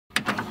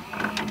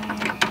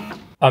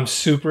I'm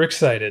super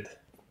excited.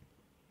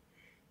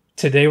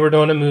 Today we're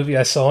doing a movie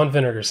I saw on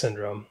Vinegar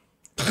Syndrome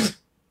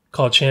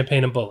called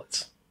Champagne and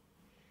Bullets.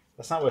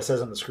 That's not what it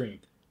says on the screen.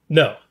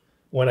 No.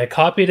 When I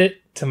copied it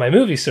to my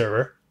movie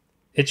server,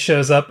 it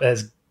shows up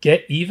as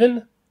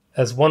Geteven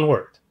as one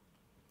word.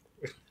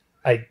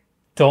 I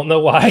don't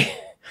know why.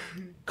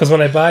 Because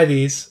when I buy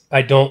these,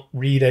 I don't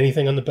read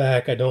anything on the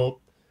back. I don't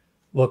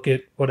look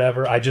at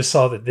whatever. I just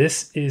saw that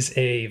this is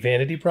a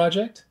vanity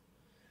project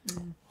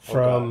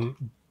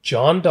from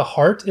John de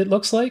Hart, it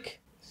looks like.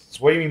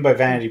 So what do you mean by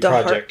vanity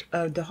project?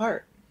 De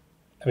Hart.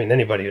 I mean,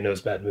 anybody who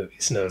knows bad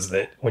movies knows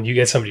that when you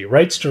get somebody who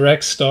writes,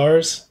 directs,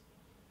 stars,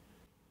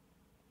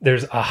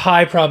 there's a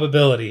high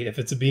probability, if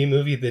it's a B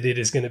movie, that it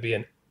is going to be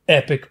an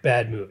epic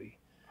bad movie.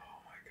 Oh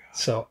my God.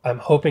 So I'm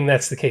hoping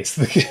that's the case.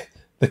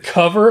 The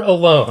cover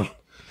alone.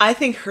 I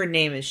think her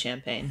name is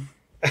Champagne.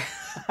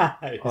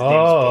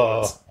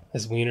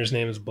 His wiener's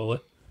name is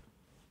Bullet.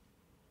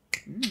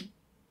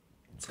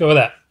 Let's go with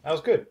that. That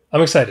was good.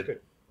 I'm excited. Good.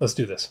 Let's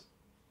do this.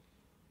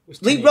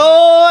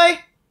 Leroy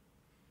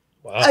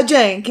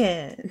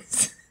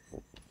Jenkins.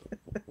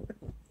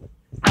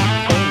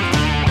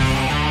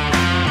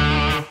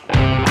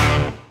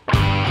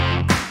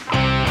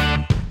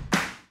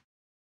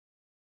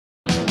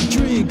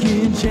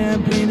 Drinking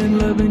champagne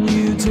and loving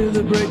you till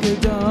the break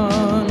of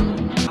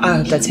dawn.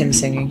 That's him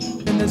singing.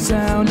 And the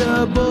sound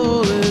of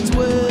bullets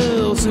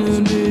will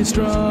soon be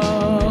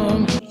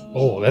strong.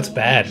 Oh, that's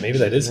bad. Maybe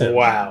that is him.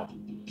 Wow.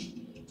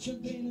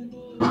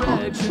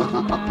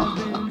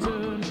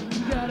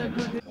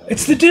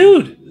 It's the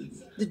dude.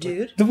 The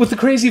dude? With the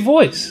crazy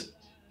voice.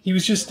 He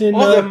was just in...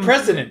 the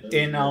president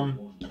in...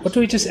 What do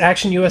we just...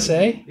 Action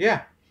USA?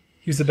 Yeah.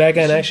 He was the bad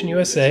guy in Action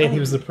USA, and he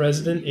was the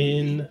president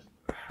in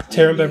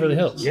Terror in Beverly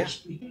Hills. Yeah.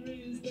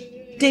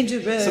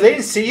 Dangerous. So they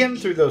didn't see him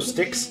through those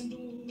sticks?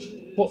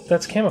 Well,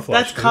 that's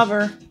camouflage. That's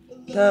cover.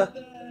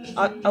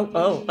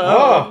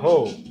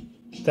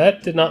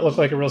 That did not look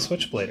like a real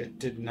switchblade. It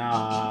did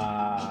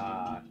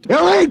not.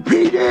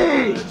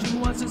 LAPD!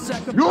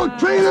 Your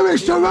trailer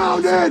is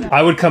surrounded!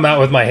 I would come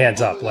out with my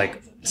hands up,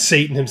 like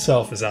Satan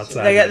himself is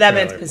outside. That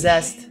man's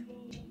possessed. His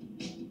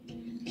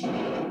face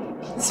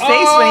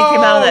when he came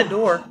out of that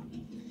door.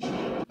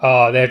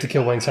 Oh, they have to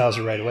kill Wings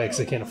Hauser right away because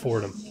they can't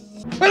afford him.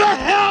 Where the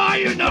hell are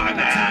you, Norman?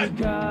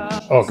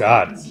 Oh,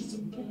 God.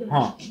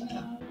 Huh.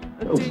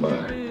 Oh,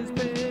 my.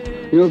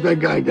 You know, if that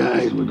guy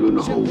dies, we're doing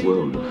the whole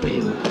world a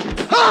favor.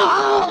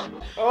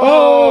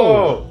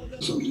 Oh!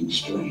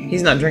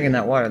 He's not drinking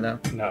that water, though.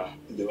 No.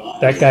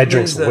 That guy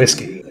drinks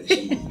whiskey.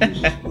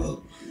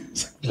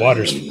 It's like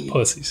water's for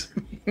pussies.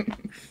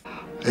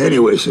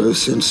 Anyway, sir,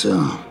 since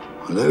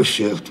their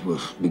shift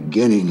was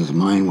beginning as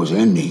mine was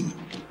ending,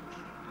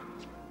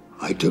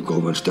 I took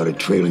over and started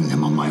trailing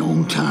them on my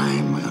own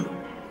time,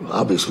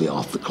 obviously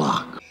off the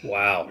clock.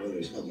 Wow.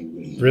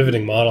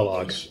 Riveting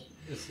monologue.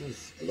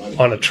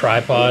 On a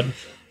tripod.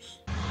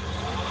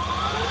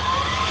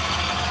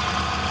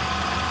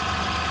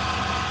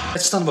 That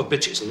son of a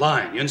bitch is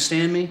lying, you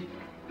understand me?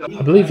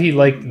 I believe he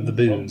liked the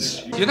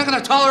booze. You're not gonna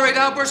tolerate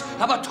outbursts?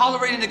 How about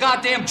tolerating the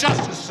goddamn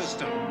justice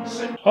system?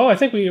 Oh, I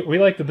think we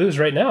like the booze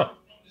right now.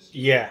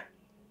 Yeah.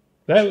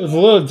 That was a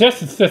little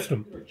justice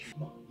system.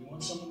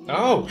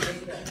 Oh.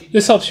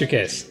 This helps your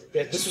case.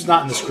 Yeah, this was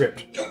not in the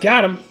script.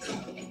 Got him.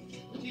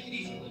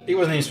 He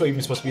wasn't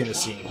even supposed to be in the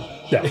scene.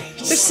 No. They're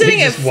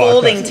sitting at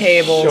folding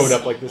tables. Showed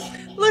up like this.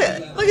 Look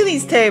at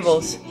these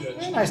tables.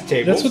 Very nice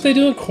tables. That's what they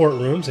do in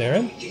courtrooms,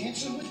 Aaron.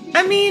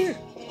 I mean,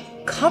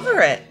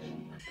 cover it.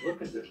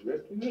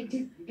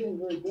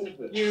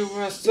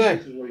 USA.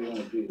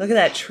 Look at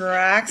that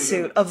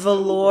tracksuit. A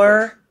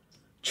velour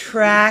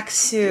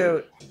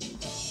tracksuit.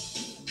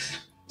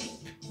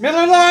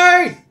 Miller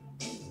Lite!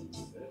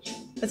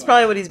 That's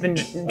probably what he's been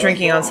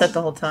drinking on set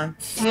the whole time.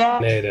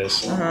 Yeah, it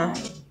is.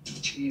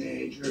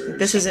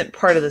 This isn't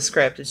part of the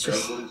script. It's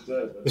just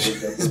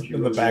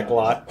in the back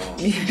lot.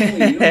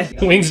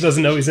 Wings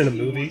doesn't know he's in a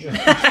movie.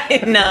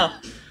 No.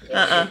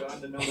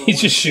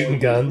 He's just shooting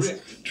guns,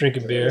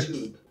 drinking beer.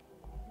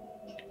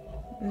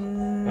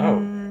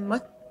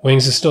 What?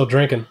 Wings is still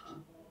drinking.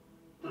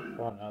 Oh,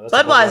 no,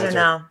 Budweiser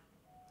now.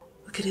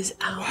 Look at his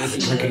outfit.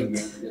 He's drinking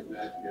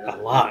a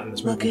lot in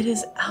this movie. Look at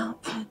his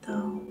outfit,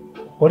 though.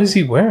 What is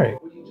he wearing?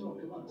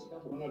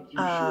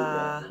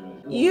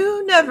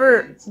 You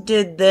never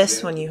did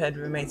this when you had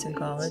roommates in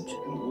college.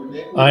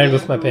 Ironed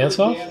with my pants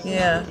off?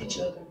 Yeah.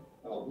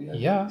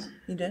 Yeah.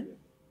 You did?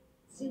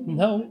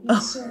 No.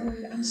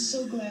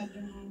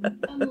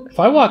 If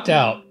I walked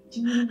out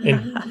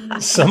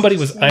and somebody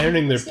was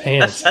ironing their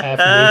pants half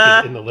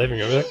naked in the living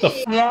room, I'd be like, the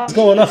f*** is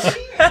going on?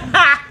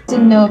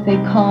 Didn't know if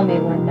they'd call me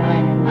one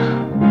night or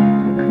not.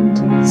 I couldn't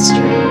take it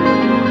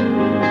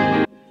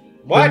straight.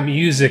 What? The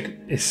music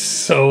is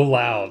so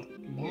loud.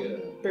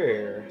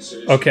 Bear.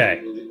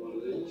 Okay.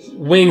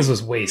 Wings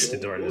was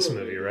wasted during this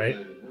movie, right?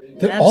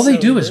 All they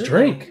do is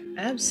drink.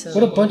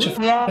 Absolutely. What a bunch of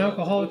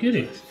alcoholic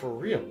idiots. For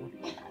real.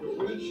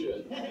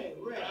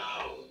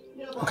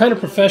 What kind of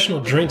professional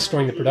drinks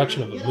during the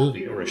production of a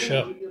movie or a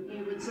show?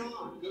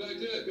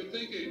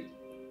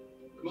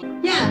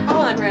 Yeah, Come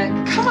on,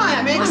 Brant. Come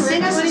on, man.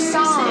 Sing us a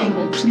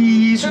song.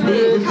 Please, Come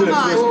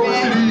on,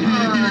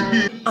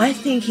 man. I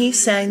think he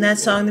sang that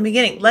song in the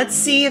beginning. Let's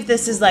see if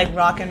this is like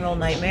Rock and Roll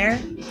Nightmare,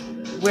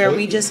 where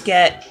we just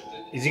get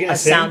Is he a gonna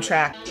sing?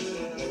 soundtrack.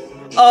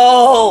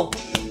 Oh!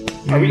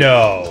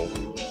 No.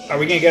 Are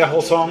we gonna get a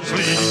whole song?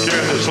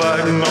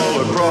 Sliding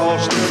all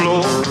across the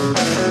floor,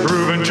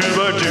 proving 2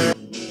 by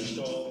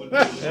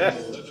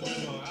 2.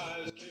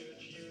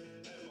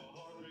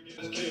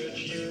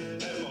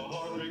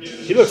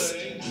 He looks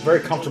very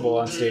comfortable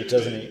on stage,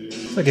 doesn't he?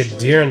 It's like a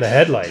deer in the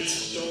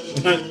headlights.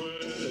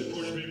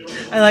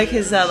 I like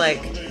his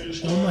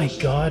Oh my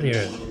god,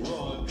 Aaron.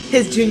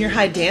 his junior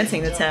high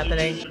dancing that's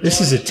happening. This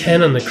is a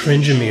 10 on the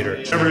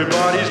cringe-o-meter.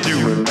 Everybody's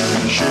doing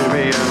the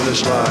shimmy and the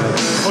slide.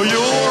 Oh, you're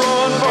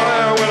on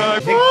fire when I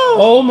think.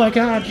 Oh my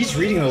god. He's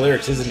reading the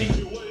lyrics, isn't he?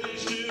 Are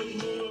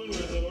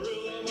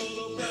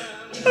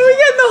we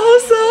getting the whole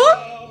song?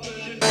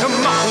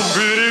 Come on,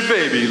 pretty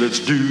baby, let's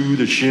do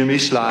the shimmy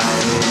slide.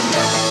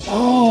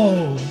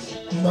 Oh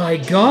my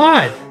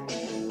god.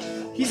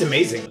 He's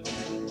amazing.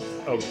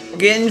 Oh, We're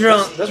getting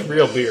drunk. that's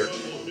real beer.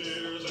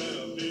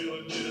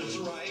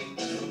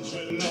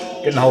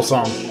 Getting the whole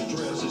song.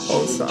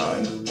 Whole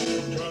song.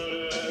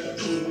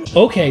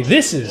 Okay,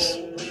 this is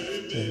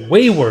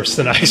way worse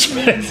than I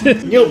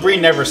expected. Neil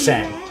Breen never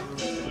sang.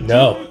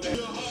 No.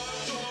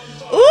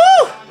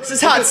 Ooh! This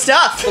is hot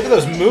stuff. Look at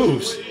those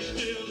moves.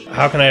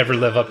 How can I ever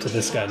live up to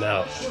this guy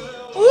now?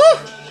 Ooh!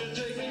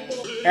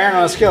 Aaron,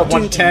 on a scale of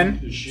 1 to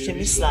 10,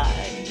 Shimmy slide.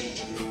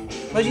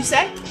 What'd you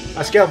say?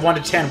 on a scale of 1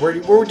 to 10,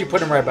 where would you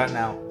put him right about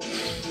now?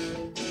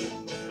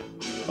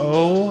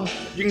 Oh.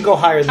 You can go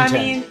higher than I 10.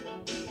 mean,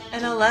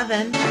 an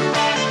 11.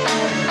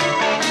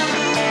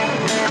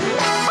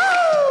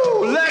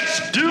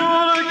 Let's do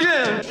it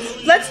again.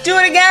 Let's do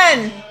it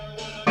again!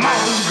 Come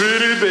on,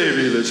 pretty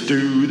baby, let's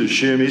do the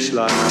shimmy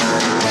slide.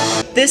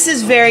 This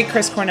is very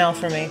Chris Cornell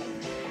for me.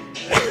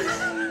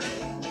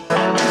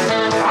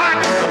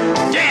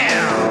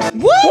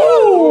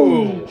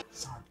 Woo!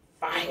 It's on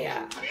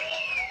fire.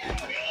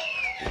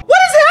 What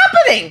is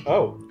happening?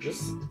 Oh,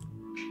 this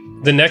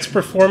The next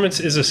performance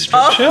is a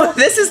strip show? Oh,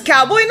 this is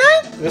Cowboy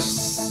Night?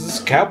 this is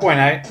Cowboy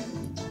Night.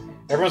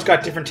 Everyone's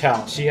got different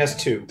talents. She has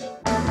 2.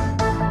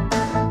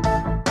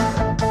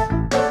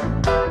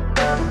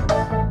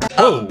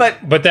 Oh,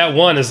 but that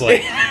one is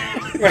like...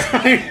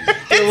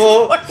 a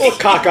little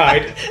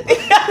cockeyed.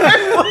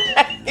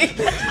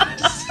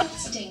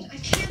 Disgusting. I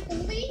can't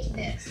believe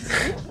this.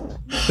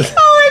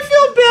 Oh, I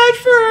feel bad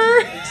for her.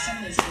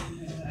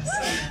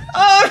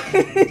 Oh,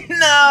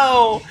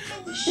 no.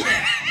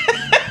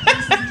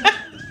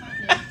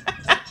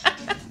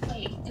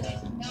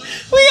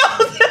 We all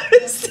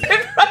noticed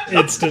it right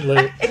Instantly.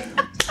 away.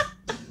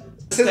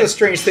 This is a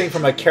strange thing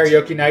from like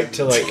karaoke night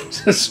to like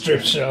A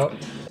strip show.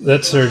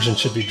 That surgeon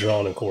should be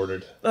drawn and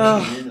quartered.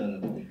 Oh,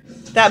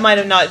 that might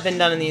have not been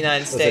done in the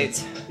United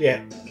States.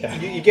 yeah.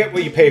 You get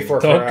what you pay for.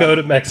 Don't go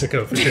to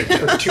Mexico for for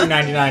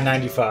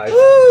 $2.99.95.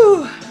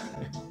 Woo.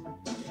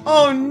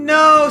 Oh,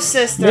 no,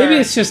 sister. Maybe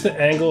it's just the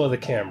angle of the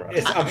camera.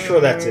 I'm sure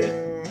that's it.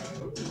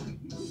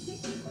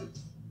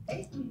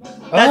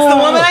 That's the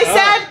woman I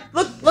said.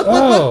 Look.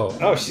 Oh.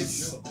 Oh,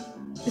 she's.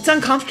 It's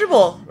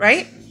uncomfortable,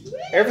 right?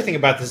 Everything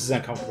about this is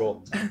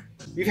uncomfortable.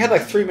 We've had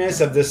like 3 minutes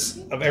of this,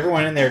 of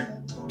everyone in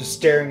there just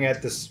staring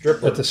at the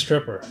stripper, At the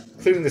stripper.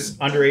 including this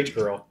underage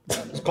girl,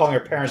 just calling her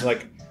parents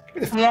like,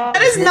 "Give me the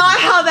That is not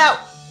how that.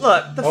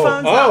 Look, the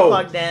phone's not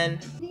plugged in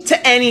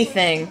to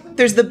anything.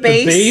 There's the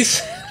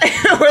base,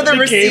 or the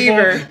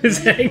receiver. Is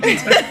hanging Make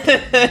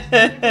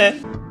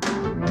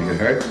it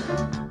hurt?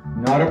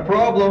 Not a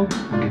problem.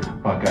 Get the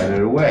fuck out of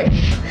the way.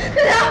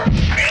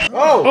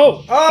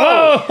 Oh!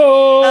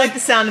 I like the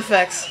sound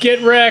effects.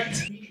 Get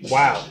wrecked.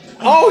 Wow.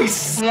 Oh, he's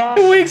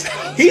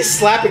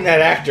slapping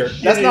that actor.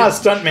 That's not a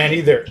stuntman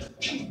either.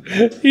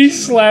 He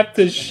slapped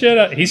the shit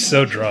out. He's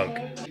so drunk.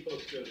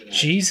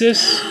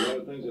 Jesus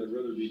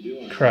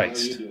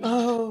Christ.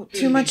 Oh,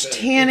 too much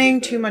tanning,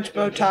 too much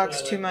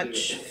Botox, too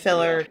much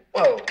filler.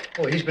 Whoa.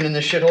 Well, he's been in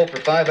this shithole for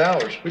 5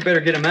 hours. We better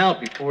get him out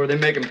before they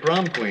make him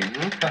prom queen,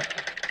 huh?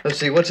 Let's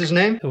see, what's his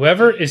name?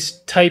 Whoever is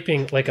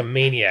typing like a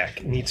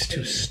maniac needs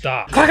to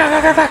stop.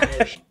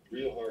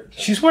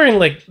 She's wearing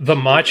like the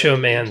Macho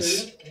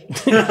Man's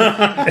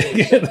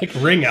like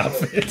ring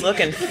outfit.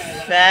 Looking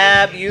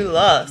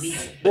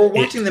fabulous. We're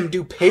watching them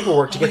do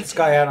paperwork to get this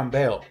guy out on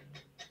bail.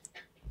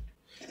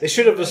 They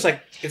should have just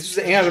like, if this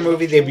was any other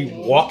movie, they'd be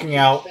walking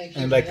out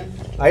and like,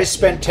 I just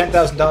spent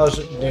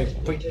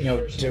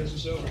 $10,000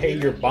 to pay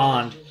your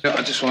bond.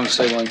 I just want to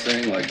say one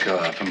thing, like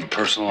from a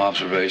personal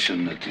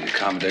observation, that the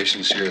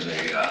accommodations here,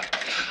 they, I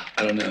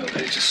don't know,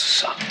 they just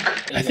suck.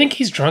 I think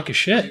he's drunk as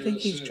shit. I think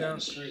he's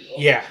drunk.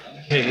 Yeah.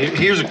 Hey,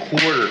 here's a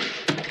quarter.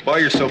 Buy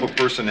yourself a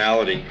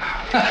personality.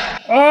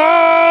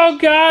 Oh,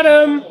 got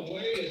him.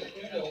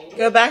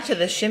 Go back to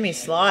the shimmy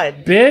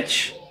slide.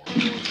 Bitch.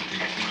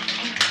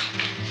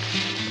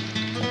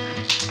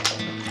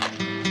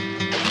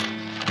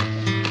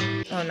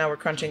 Oh, now we're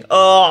crunching.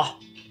 Oh.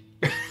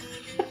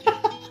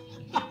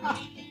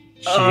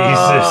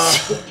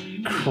 Jesus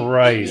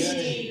Christ.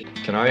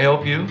 Can I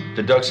help you?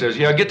 The duck says,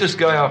 yeah, get this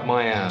guy off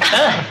my ass.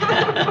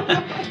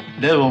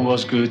 That one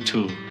was good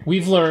too.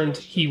 We've learned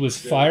he was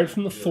fired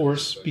from the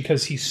force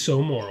because he's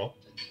so moral.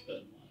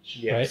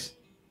 Yes. Right?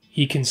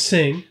 He can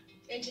sing.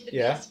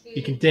 Yeah.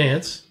 He can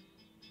dance.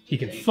 He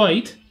can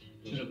fight.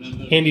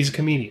 And he's a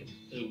comedian.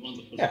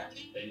 Yeah.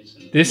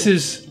 This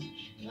is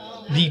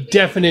the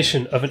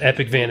definition of an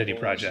epic vanity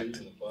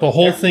project. The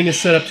whole thing is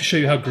set up to show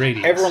you how great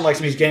he is. Everyone likes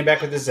him. He's getting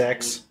back with his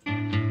ex. I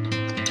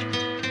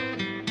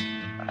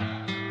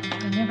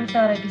never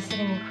thought I'd be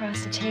sitting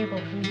across the table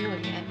from you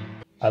again.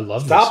 I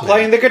love this. Stop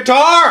playing the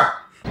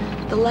guitar!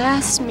 The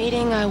last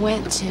meeting I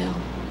went to.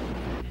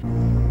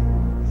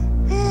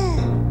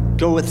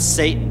 Go with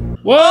Satan.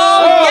 Whoa!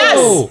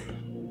 Oh,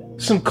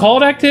 yes! Some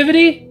cult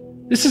activity?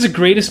 This is the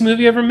greatest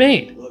movie ever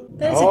made.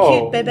 That's a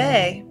cute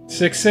baby.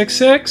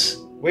 666?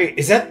 Wait,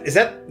 is that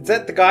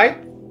the guy?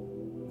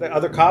 The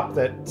other cop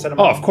that set him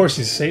Oh, up? of course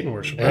he's a Satan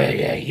worshiper.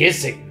 Yeah, he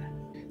is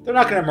Satan. They're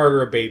not going to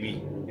murder a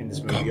baby in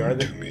this movie, are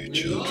they?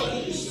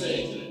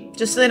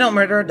 Just so they don't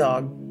murder a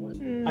dog.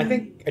 I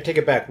think I take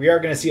it back. We are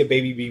going to see a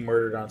baby being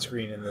murdered on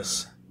screen in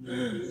this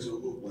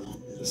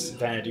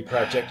vanity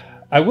project.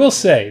 I will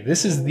say,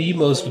 this is the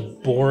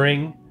most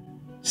boring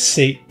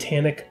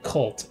satanic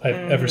cult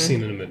I've ever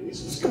seen in a movie.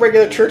 It's like a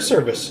regular church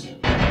service.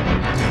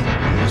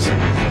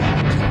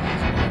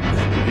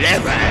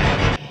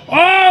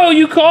 Oh,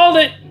 you called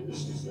it!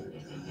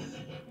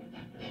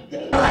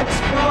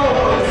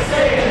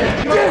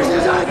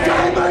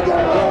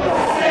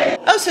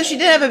 Oh, so she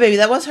did have a baby.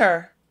 That was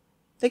her.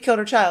 They killed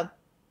her child.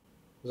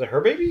 Was it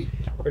her baby?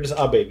 Or just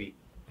a baby?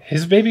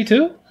 His baby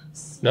too?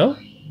 No?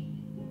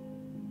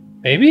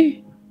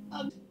 Maybe?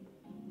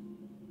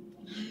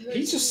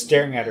 He's just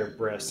staring at her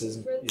breast,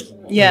 isn't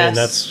he? Yes. And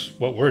that's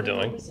what we're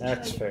doing.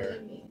 That's fair.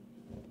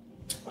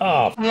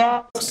 Oh,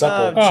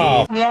 Supple.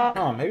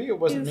 Oh, maybe it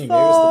wasn't me. Maybe it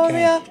was the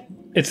can.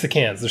 it's the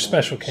cans. They're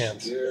special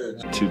cans.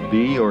 To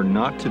be or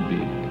not to be,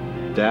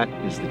 that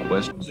is the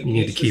question. You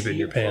need to keep it in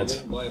your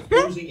pants.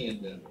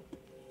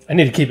 I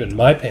need to keep it in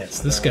my pants.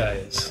 This guy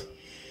is...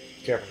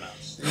 Careful now.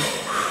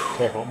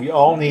 Careful. We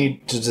all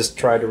need to just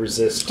try to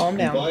resist Calm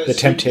down. the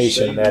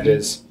temptation that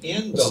is...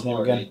 What's his name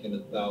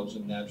again?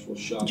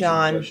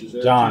 John.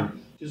 John.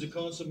 Is a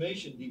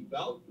consummation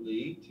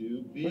devoutly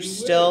to be We're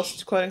still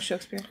quoting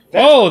Shakespeare.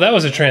 Oh, that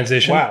was a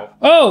transition. Wow.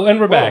 Oh, and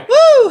we're back.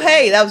 Woo!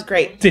 Hey, that was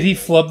great. Did he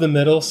flub the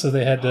middle so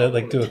they had to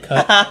like do a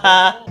cut?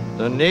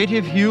 The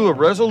native hue of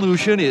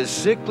resolution is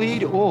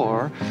sicklied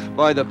or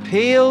by the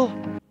pale...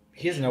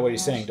 He doesn't know what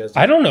he's saying, does he?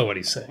 I don't know what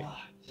he's saying.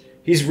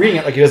 He's reading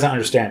it like he doesn't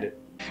understand it.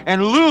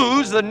 And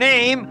lose the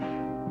name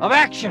of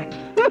action.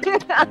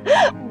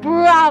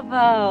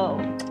 Bravo!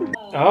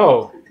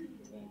 Oh.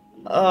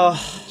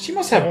 Oh. She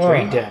must have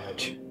brain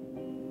damage.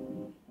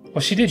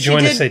 Well, she did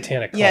join a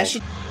satanic cult. Yeah,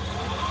 she...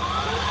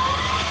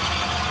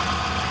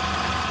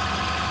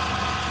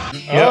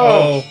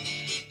 Oh.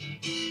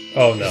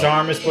 Oh, no. His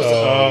arm is supposed to...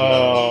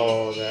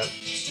 Oh, that...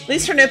 At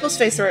least her nipples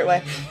face the right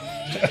way.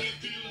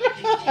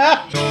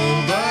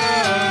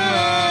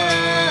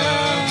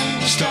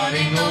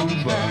 Starting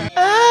over.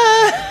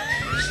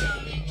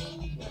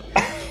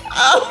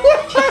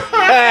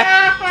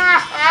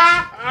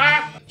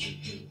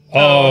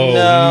 Oh,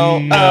 no.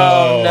 no.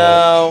 Oh,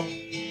 no.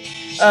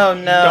 Oh,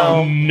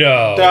 no.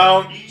 No.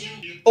 Don't.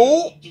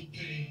 Oh.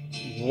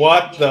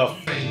 What the...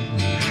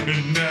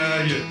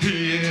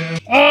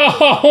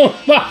 Oh,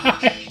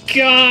 my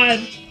God.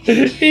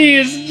 He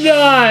is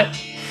not.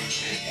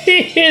 He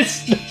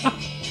is not.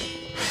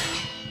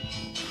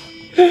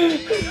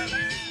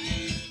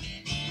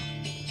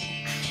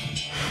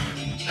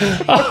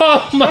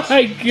 Oh,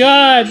 my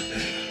God.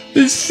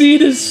 This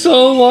scene is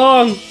so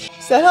long.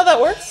 Is that how that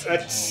works?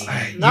 That's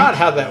not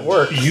how that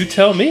works. You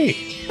tell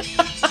me.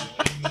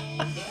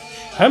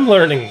 I'm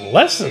learning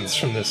lessons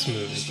from this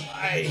movie.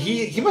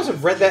 He must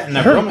have read that in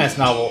a romance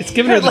novel. It's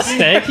giving her the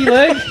stanky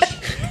leg?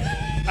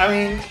 I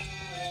mean...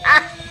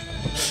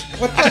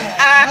 What the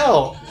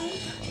hell?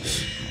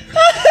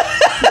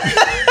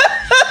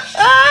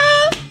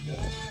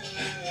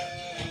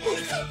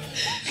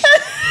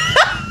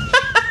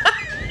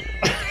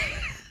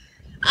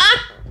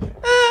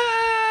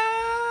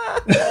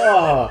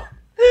 Oh.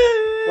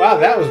 Wow,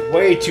 that was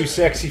way too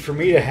sexy for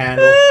me to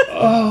handle.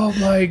 Oh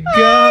my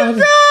God. Oh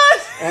God.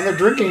 And they're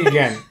drinking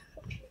again.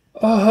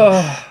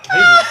 Oh.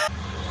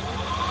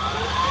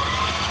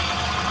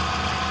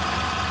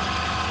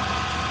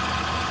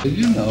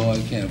 You know I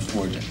can't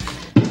afford to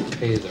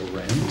pay the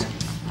rent.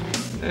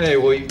 Hey,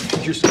 well,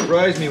 you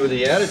surprised me with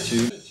the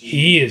attitude.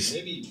 He is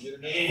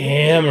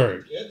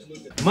hammered.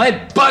 My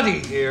buddy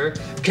here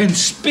can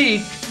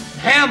speak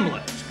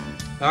Hamlet.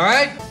 All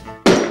right?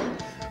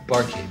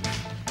 Barkeep,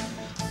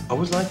 I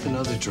would like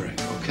another drink,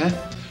 okay?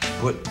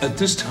 But at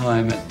this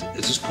time, at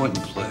this point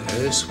in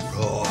place,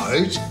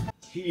 right?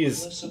 He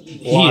is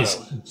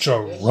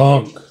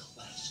drunk.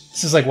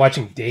 This is like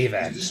watching Dave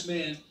act. This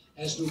man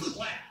has no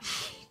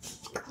class.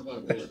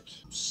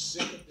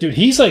 Dude,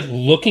 he's like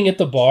looking at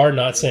the bar,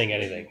 not saying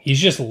anything.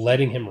 He's just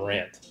letting him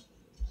rant.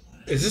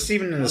 Is this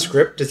even in the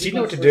script? Does he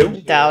know what to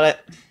do? Doubt it.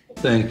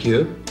 Thank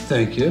you.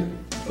 Thank you.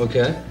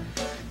 Okay.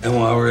 And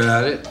while we're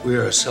at it, we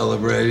are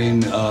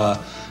celebrating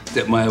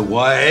that my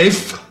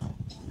wife...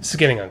 This is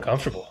getting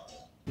uncomfortable.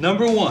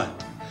 Number one,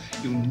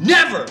 you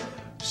never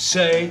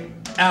say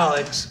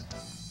Alex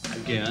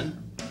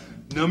again.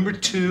 Number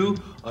two,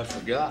 I've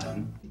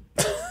forgotten.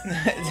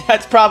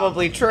 That's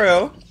probably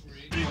true.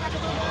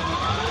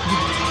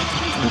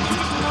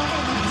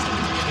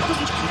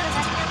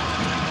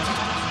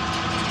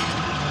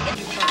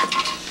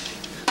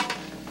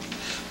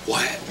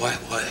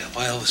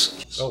 Why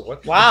else? Oh,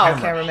 what? Wow,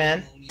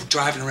 cameraman.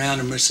 Driving around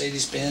a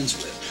Mercedes-Benz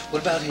with.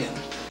 What about him?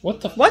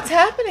 What's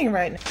happening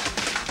right now?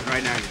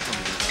 Right now, you're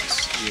coming with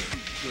us. Yeah,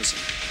 listen,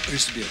 there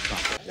used to be a cop.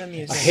 The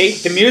music. I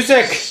hate the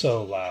music.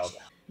 So loud.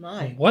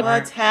 My, What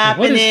what's is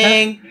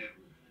happening?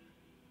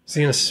 Is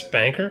he in a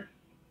spanker?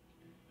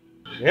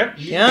 Yep.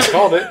 Yeah.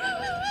 Called it.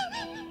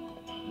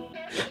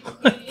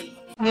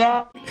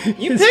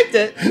 You picked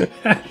it.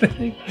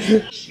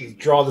 You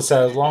draw this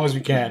out as long as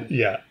we can.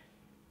 Yeah.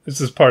 This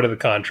is part of the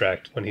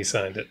contract when he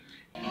signed it.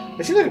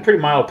 It seems like a pretty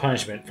mild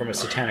punishment from a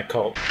satanic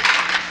cult.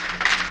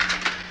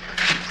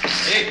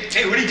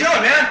 Hey, what are you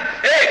doing, man?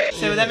 Hey!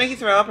 So would that make you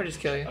throw up or just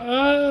kill you?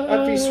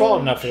 If you swallow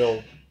enough,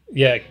 it'll...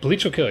 Yeah,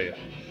 bleach will kill you.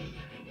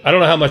 I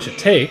don't know how much it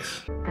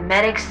takes. The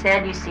medic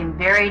said you seem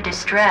very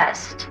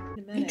distressed.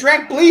 You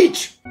drank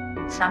bleach!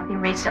 Did something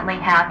recently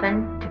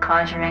happen to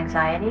cause your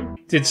anxiety?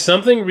 Did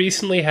something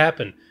recently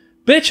happen?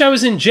 Bitch, I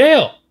was in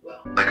jail!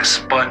 Like a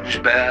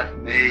sponge bath,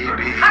 maybe.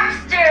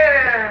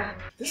 Huckster!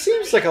 This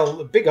seems like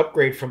a big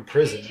upgrade from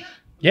prison.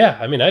 Yeah,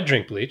 I mean, I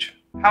drink bleach.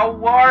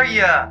 How are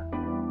ya?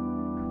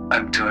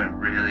 I'm doing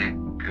really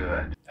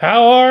good.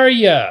 How are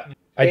ya?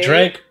 I Hey.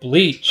 drank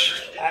bleach.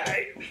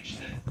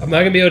 I'm not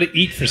gonna be able to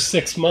eat for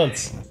 6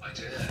 months.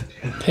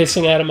 I'm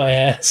pissing out of my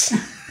ass.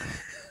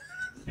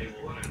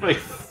 Like,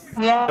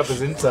 up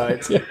his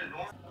insides.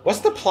 What's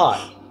the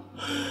plot?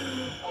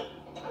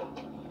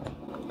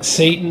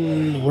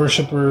 Satan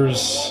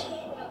worshippers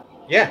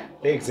Yeah,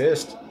 they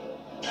exist.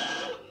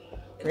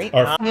 Great.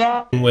 are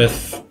f***ing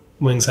with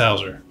Wings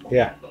Hauser.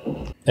 Yeah.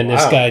 And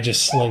this Wow. guy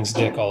just slings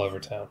dick all over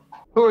town.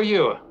 Who are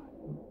you?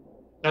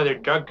 Another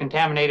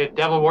drug-contaminated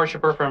devil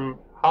worshiper from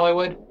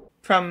Hollywood?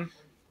 From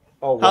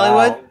Oh, wow.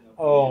 Hollywood?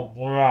 Oh,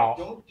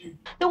 wow.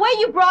 The way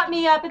you brought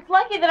me up, it's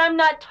lucky that I'm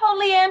not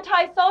totally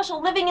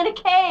antisocial living in a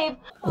cave.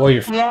 Well,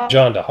 you're f***ing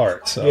John de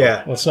Hart, so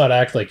Yeah. let's not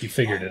act like you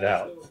figured it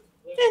out.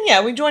 And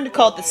yeah, we joined a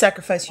cult that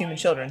sacrificed human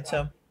children,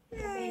 so.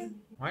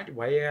 Why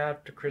you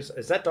after Chris?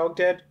 Is that dog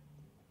dead?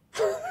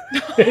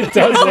 It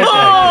does look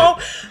like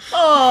it.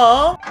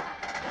 Oh.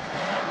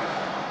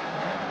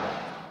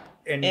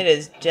 And It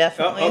is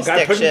definitely a God,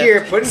 stick put in shift.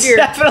 gear, put in It's gear.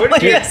 definitely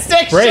Put in gear. a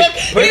stick Break.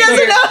 shift. Put He in doesn't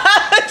gear. know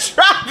how to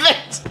drive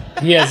it.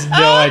 He has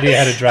no idea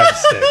how to drive a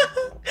stick.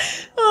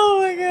 Oh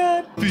my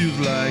god. Feels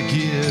like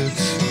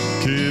it's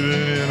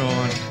caving in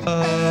on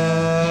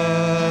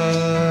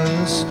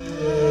us.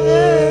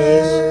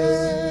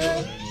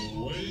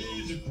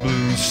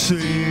 Blue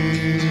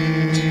sea.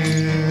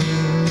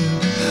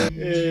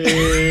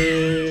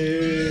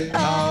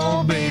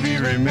 Oh, baby,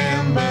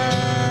 remember.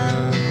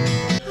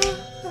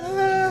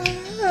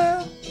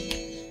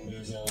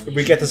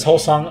 We get this whole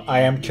song, I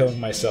Am Killing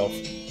Myself.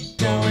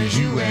 It's always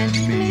you and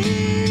me.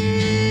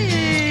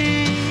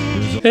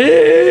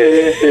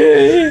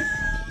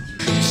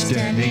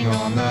 Standing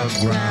on the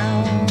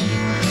ground.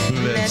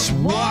 Let's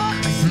walk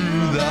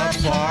through the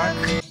park.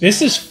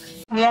 This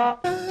is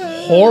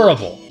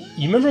horrible.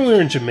 You remember when we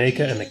were in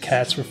Jamaica and the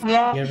cats were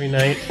f***ing every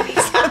night?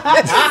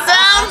 It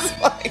sounds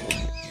like.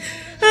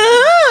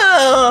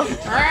 Oh.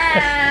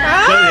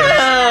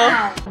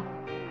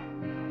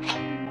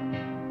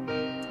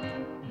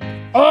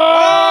 Oh!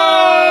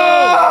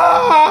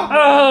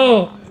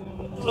 Oh!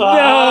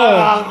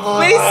 No!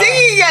 Wait, he's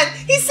singing again.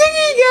 He's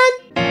singing again.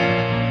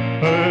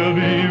 I'll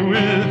be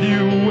with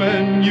you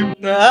when you.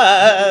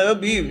 I'll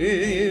be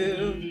with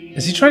you.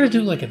 Is he trying to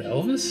do like an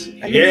Elvis?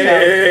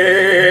 Yeah!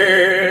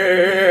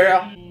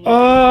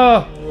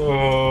 Oh!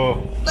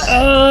 Oh.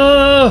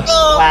 Oh!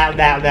 Loud,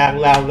 loud, loud,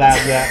 loud,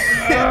 loud, loud.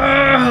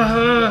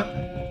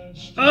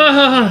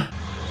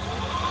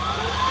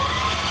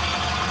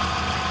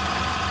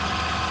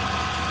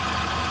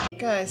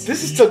 Guys.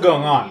 This is still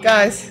going on.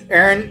 Guys.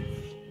 Aaron,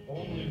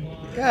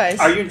 Guys.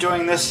 are you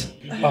enjoying this?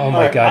 Oh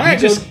my god, he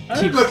just I'm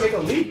keeps... gonna go take a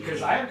leak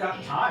because I haven't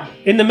got time.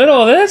 In the middle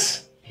of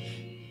this?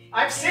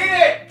 I've seen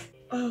it!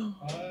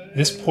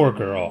 This poor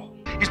girl.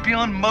 He's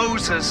beyond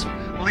Moses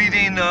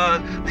leading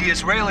the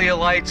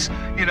Israelites,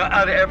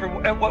 out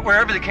of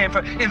wherever they came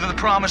from, into the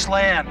promised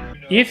land.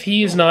 If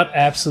he is not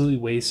absolutely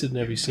wasted in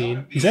every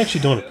scene, he's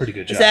actually doing a pretty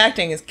good His job.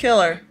 acting is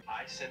killer.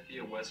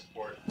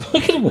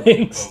 Look at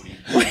Wings.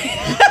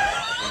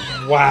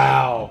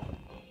 Wow.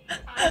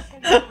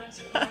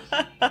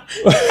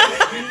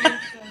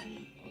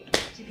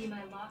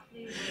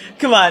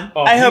 Come on.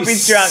 Oh, I hope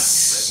he's drunk.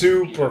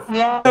 Super.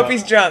 I hope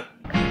he's drunk.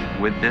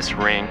 With this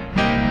ring,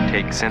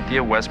 take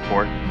Cynthia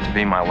Westport to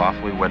be my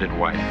lawfully wedded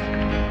wife.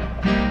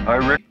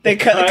 They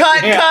cut.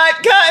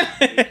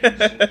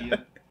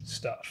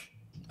 Stuff.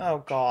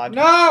 Oh God.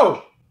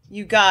 No!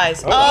 You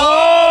guys. Oh!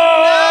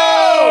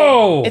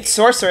 No! It's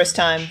sorceress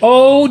time.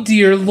 Oh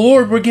dear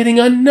Lord, we're getting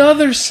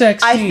another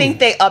sex scene. I think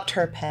they upped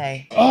her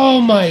pay.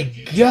 Oh my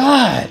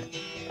God.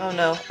 Oh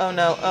no, oh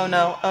no, oh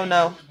no, oh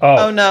no. Oh.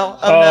 Oh no,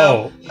 oh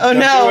no. Oh Don't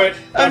no. do it.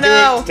 Oh Don't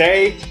no. do it.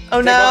 Stay.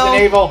 Oh Stay no. above the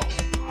navel.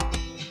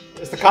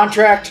 It's the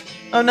contract.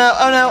 Oh no,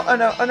 oh no, oh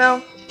no, oh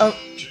no. Oh,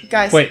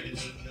 guys. Wait.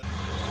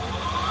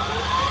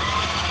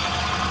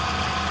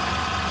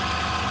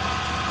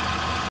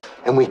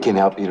 And we can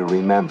help you to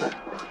remember.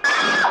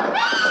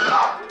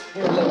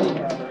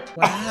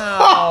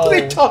 Wow.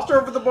 They tossed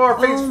her over the bar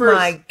face Oh first.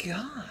 my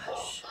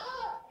gosh.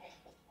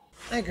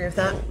 I agree with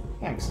that.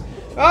 Thanks.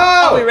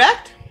 Oh, we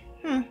wrecked?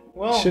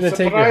 Well, Should have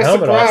taken surprise, your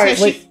helmet off.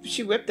 surprise. Wait.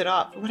 She whipped it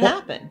off. What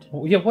happened?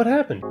 Yeah, what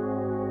happened?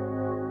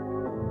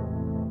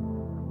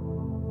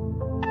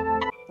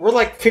 We're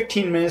like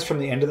 15 minutes from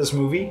the end of this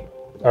movie.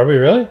 Are we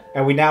really?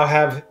 And we now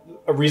have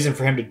a reason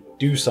for him to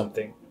do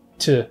something.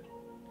 To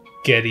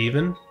get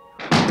even?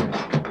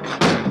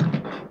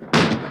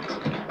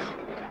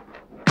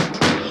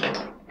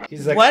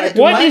 He's like,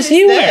 what is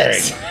he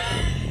wearing?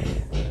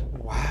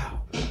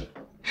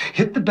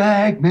 Hit the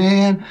bag,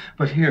 man.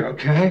 But here,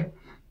 okay?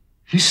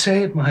 You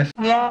saved my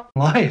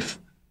life.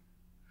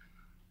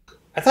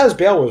 I thought his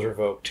bail was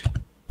revoked.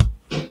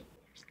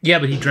 Yeah,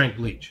 but he drank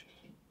bleach.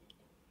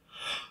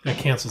 That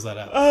cancels that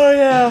out. Oh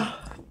yeah.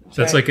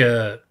 That's like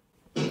a...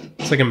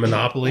 It's like a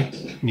Monopoly.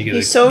 And you get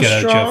He's a so get out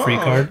of jail strong. free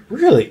card.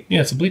 Really?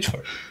 Yeah, it's a bleach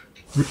card.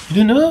 You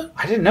didn't know that?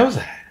 I didn't know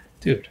that.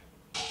 Dude.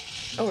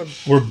 Oh,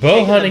 We're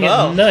bow hunting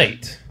at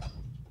night.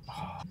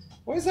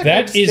 What is that?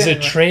 That is a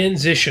standing right-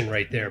 transition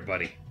right there,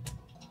 buddy.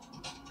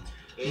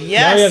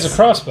 Yes. Now he has a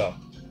crossbow.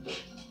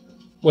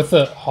 With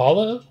a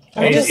hollow?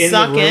 Oh, he just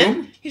snuck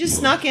in? He just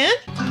snuck in?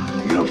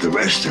 You help the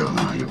rest of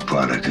them. Your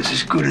product is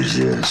as good as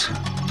this.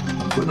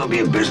 We're gonna be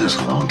in business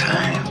a long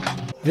time.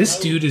 This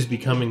dude is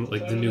becoming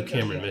like the new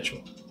Cameron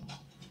Mitchell.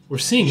 We're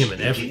seeing him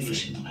in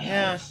everything.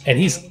 Yeah. And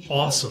he's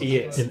awesome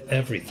in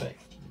everything.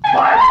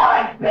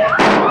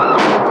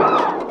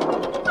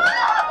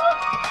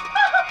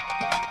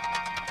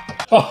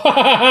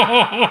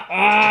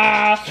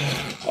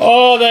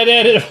 Oh, that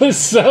edit was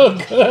so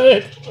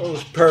good. It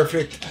was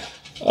perfect.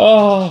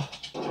 Oh.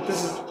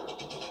 This is.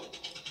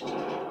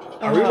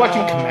 Are we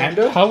watching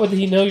Commando? How would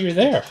he know you're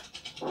there?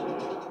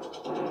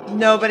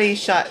 Nobody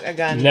shot a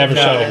gun. Never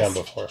before shot a this. gun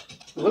before.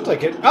 It looked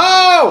like it.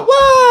 Oh!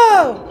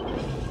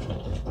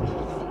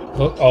 Whoa!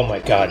 Look, oh my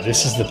god,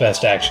 this is the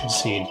best action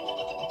scene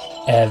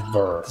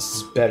ever. This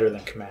is better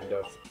than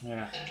Commando.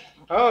 Yeah.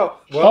 Oh.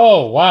 Well.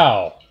 Oh,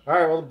 wow. All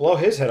right. Well, blow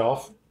his head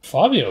off.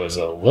 Fabio is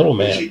a little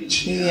man.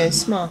 Yeah,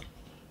 small.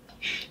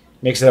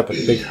 Makes it up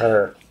with big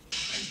her.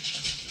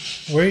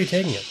 Where are you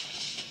taking him?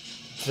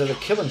 To the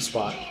killing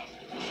spot.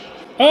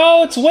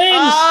 Oh, it's wings!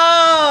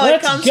 Oh,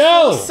 Let's it comes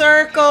go! full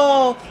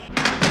circle.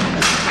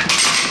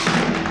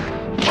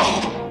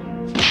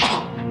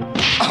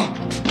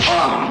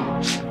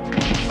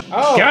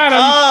 Oh. Got him!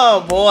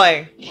 Oh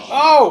boy.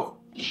 Oh.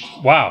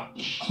 Wow.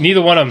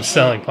 Neither one of them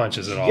selling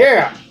punches at all.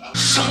 Yeah.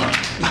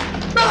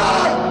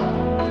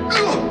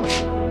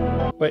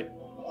 Wait,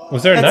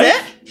 was there a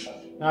That's knife?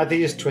 it? No, I think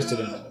he just twisted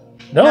him.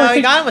 No, I he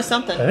think, got him with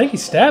something. I think he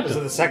stabbed Was it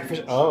him. the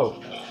sacrifice?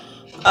 Oh.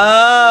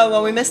 Oh,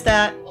 well, we missed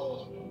that.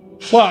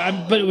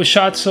 Well, but it was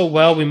shot so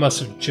well, we must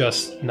have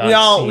just not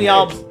We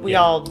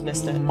all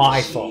missed it.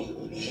 My fault.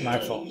 My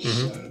fault.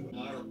 Mm-hmm.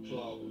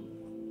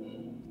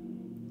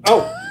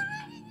 Oh.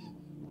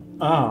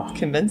 Oh.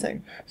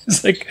 Convincing.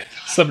 It's like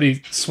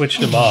somebody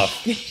switched him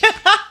off.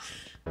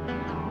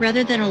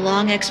 Rather than a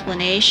long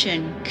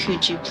explanation,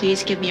 could you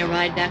please give me a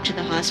ride back to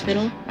the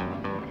hospital?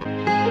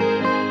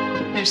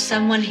 There's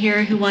someone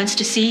here who wants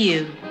to see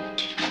you.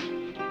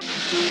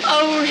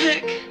 Oh,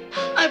 Rick,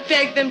 I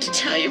begged them to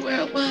tell you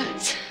where it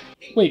was.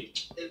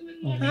 Wait,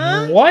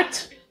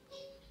 what?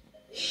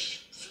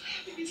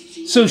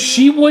 So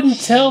she wouldn't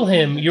tell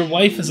him your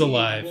wife is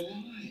alive.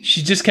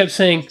 She just kept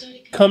saying,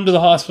 come to the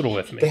hospital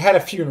with me. They had a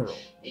funeral.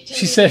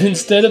 She said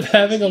instead of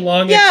having a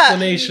long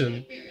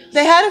explanation.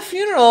 They had a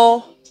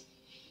funeral.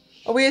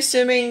 Are we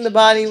assuming the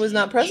body was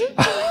not present?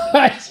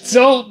 I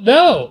don't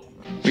know.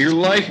 Your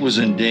life was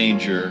in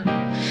danger.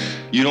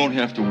 You don't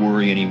have to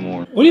worry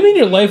anymore. What do you mean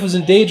your life was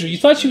in danger? You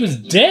thought she was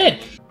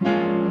dead.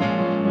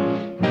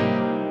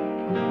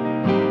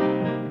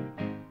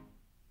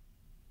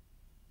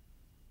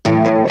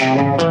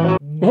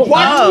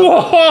 What?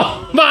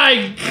 Oh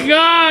my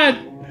god!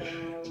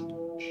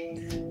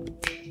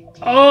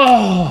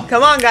 Oh!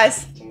 Come on,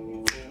 guys.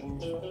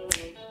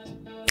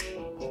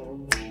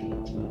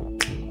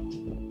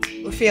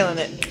 We're feeling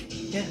it.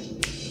 Yeah.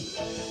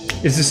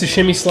 Is this a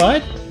shimmy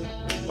slide?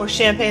 Or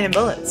champagne and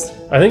bullets.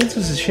 I think this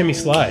was a shimmy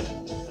slide.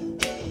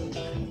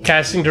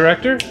 Casting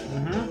director?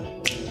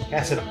 Mm-hmm.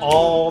 Casted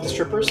all the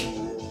strippers.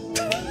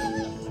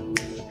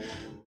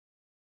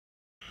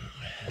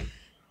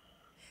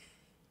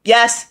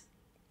 Yes.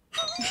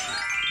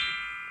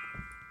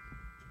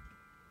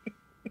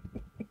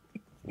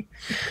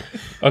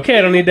 Okay,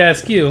 I don't need to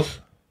ask you.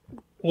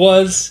 I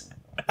was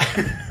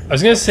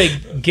gonna say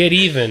get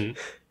even,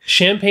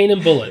 champagne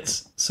and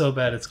bullets. So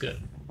bad it's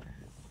good.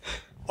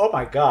 Oh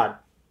my god.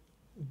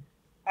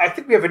 I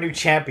think we have a new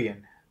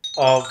champion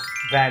of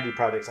vanity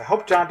projects. I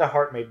hope John de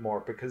Hart made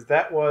more, because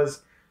that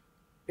was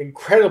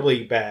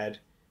incredibly bad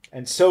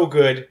and so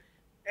good.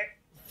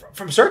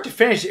 From start to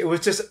finish, it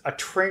was just a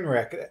train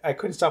wreck. I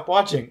couldn't stop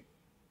watching.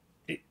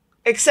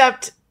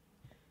 Except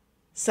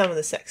some of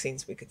the sex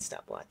scenes we could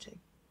stop watching.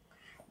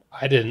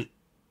 I didn't.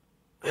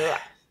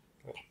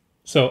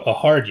 So a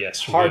hard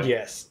yes. Hard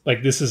yes.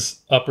 Like this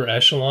is upper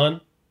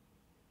echelon?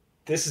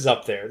 This is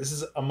up there. This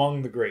is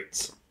among the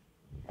greats.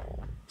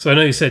 So I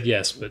know you said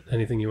yes, but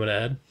anything you want to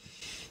add?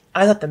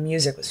 I thought the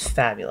music was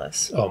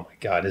fabulous. Oh my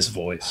god, his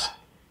voice.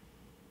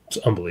 It's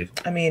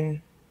unbelievable. I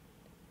mean,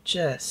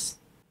 just...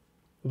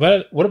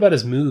 What about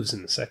his moves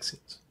in the sex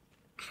scenes?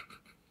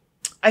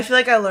 I feel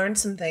like I learned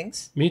some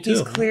things. Me too.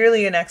 He's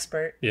clearly an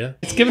expert. Yeah.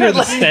 It's giving her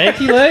the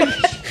stanky leg.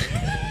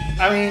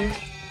 I mean...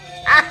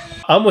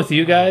 I'm with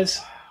you guys.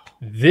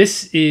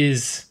 This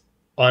is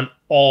an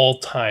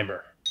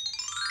all-timer.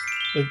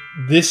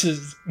 This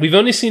is... We've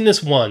only seen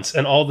this once,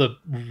 and all the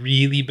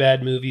really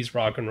bad movies,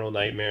 Rock and Roll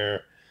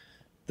Nightmare,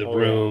 The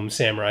Room,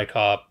 Samurai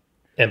Cop,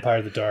 Empire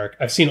of the Dark.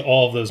 I've seen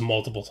all of those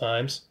multiple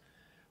times.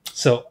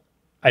 So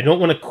I don't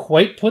want to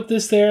quite put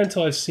this there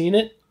until I've seen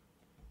it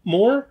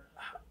more.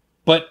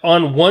 But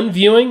on one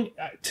viewing,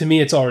 to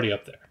me, it's already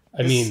up there.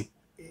 I mean...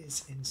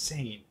 This is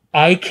insane.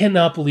 I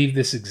cannot believe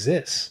this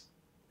exists.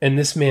 And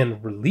this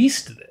man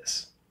released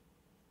this.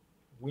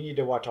 We need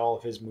to watch all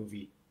of his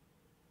movie.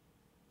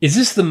 Is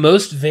this the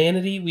most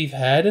vanity we've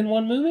had in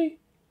one movie?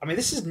 I mean,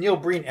 this is Neil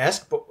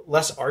Breen-esque, but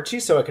less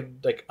artsy, so I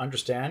could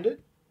understand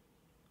it.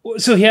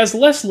 So he has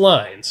less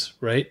lines,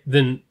 right?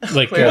 Than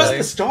like he was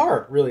the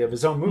star, really, of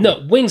his own movie.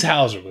 No, Wings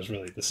Hauser was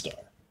really the star.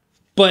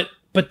 But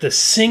the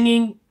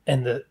singing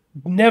and the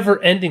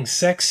never-ending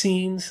sex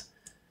scenes,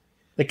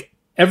 like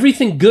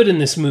everything good in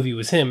this movie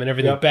was him, and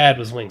everything bad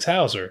was Wings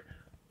Hauser.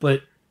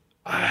 But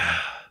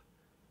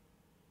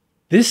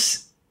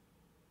this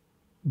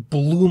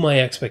blew my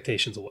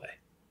expectations away.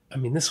 I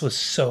mean, this was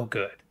so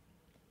good.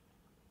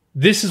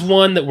 This is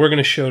one that we're going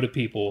to show to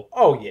people.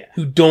 Oh, yeah.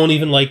 Who don't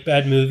even like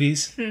bad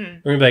movies. We're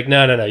going to be like,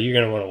 no, you're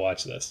going to want to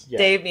watch this. Yeah.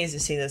 Dave needs to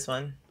see this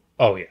one.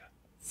 Oh, yeah.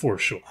 For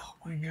sure. Oh,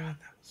 my God.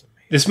 That was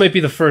amazing. This might be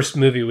the first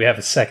movie we have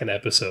a second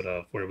episode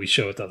of where we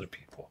show it to other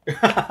people.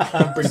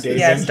 Bring Dave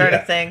yeah, in. start a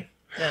thing.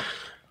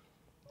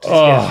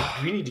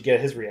 Yeah. We need to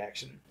get his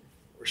reaction.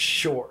 For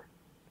sure.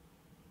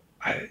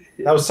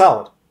 That was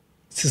solid.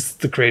 This is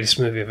the greatest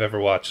movie I've ever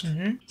watched.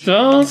 Mm-hmm.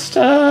 Don't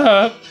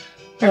stop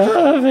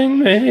loving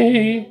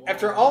me.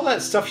 After all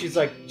that stuff, she's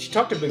like, she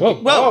talked to Big Whoa,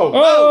 whoa,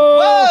 whoa,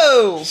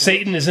 whoa!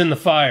 Satan is in the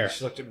fire.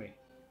 She looked at me.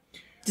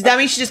 Did that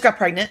mean she just got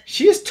pregnant?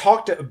 She has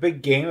talked a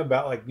big game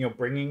about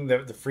bringing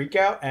the freak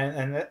out,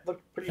 and that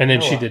looked pretty. And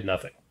then she did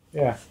nothing.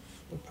 Yeah,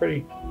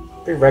 pretty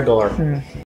regular.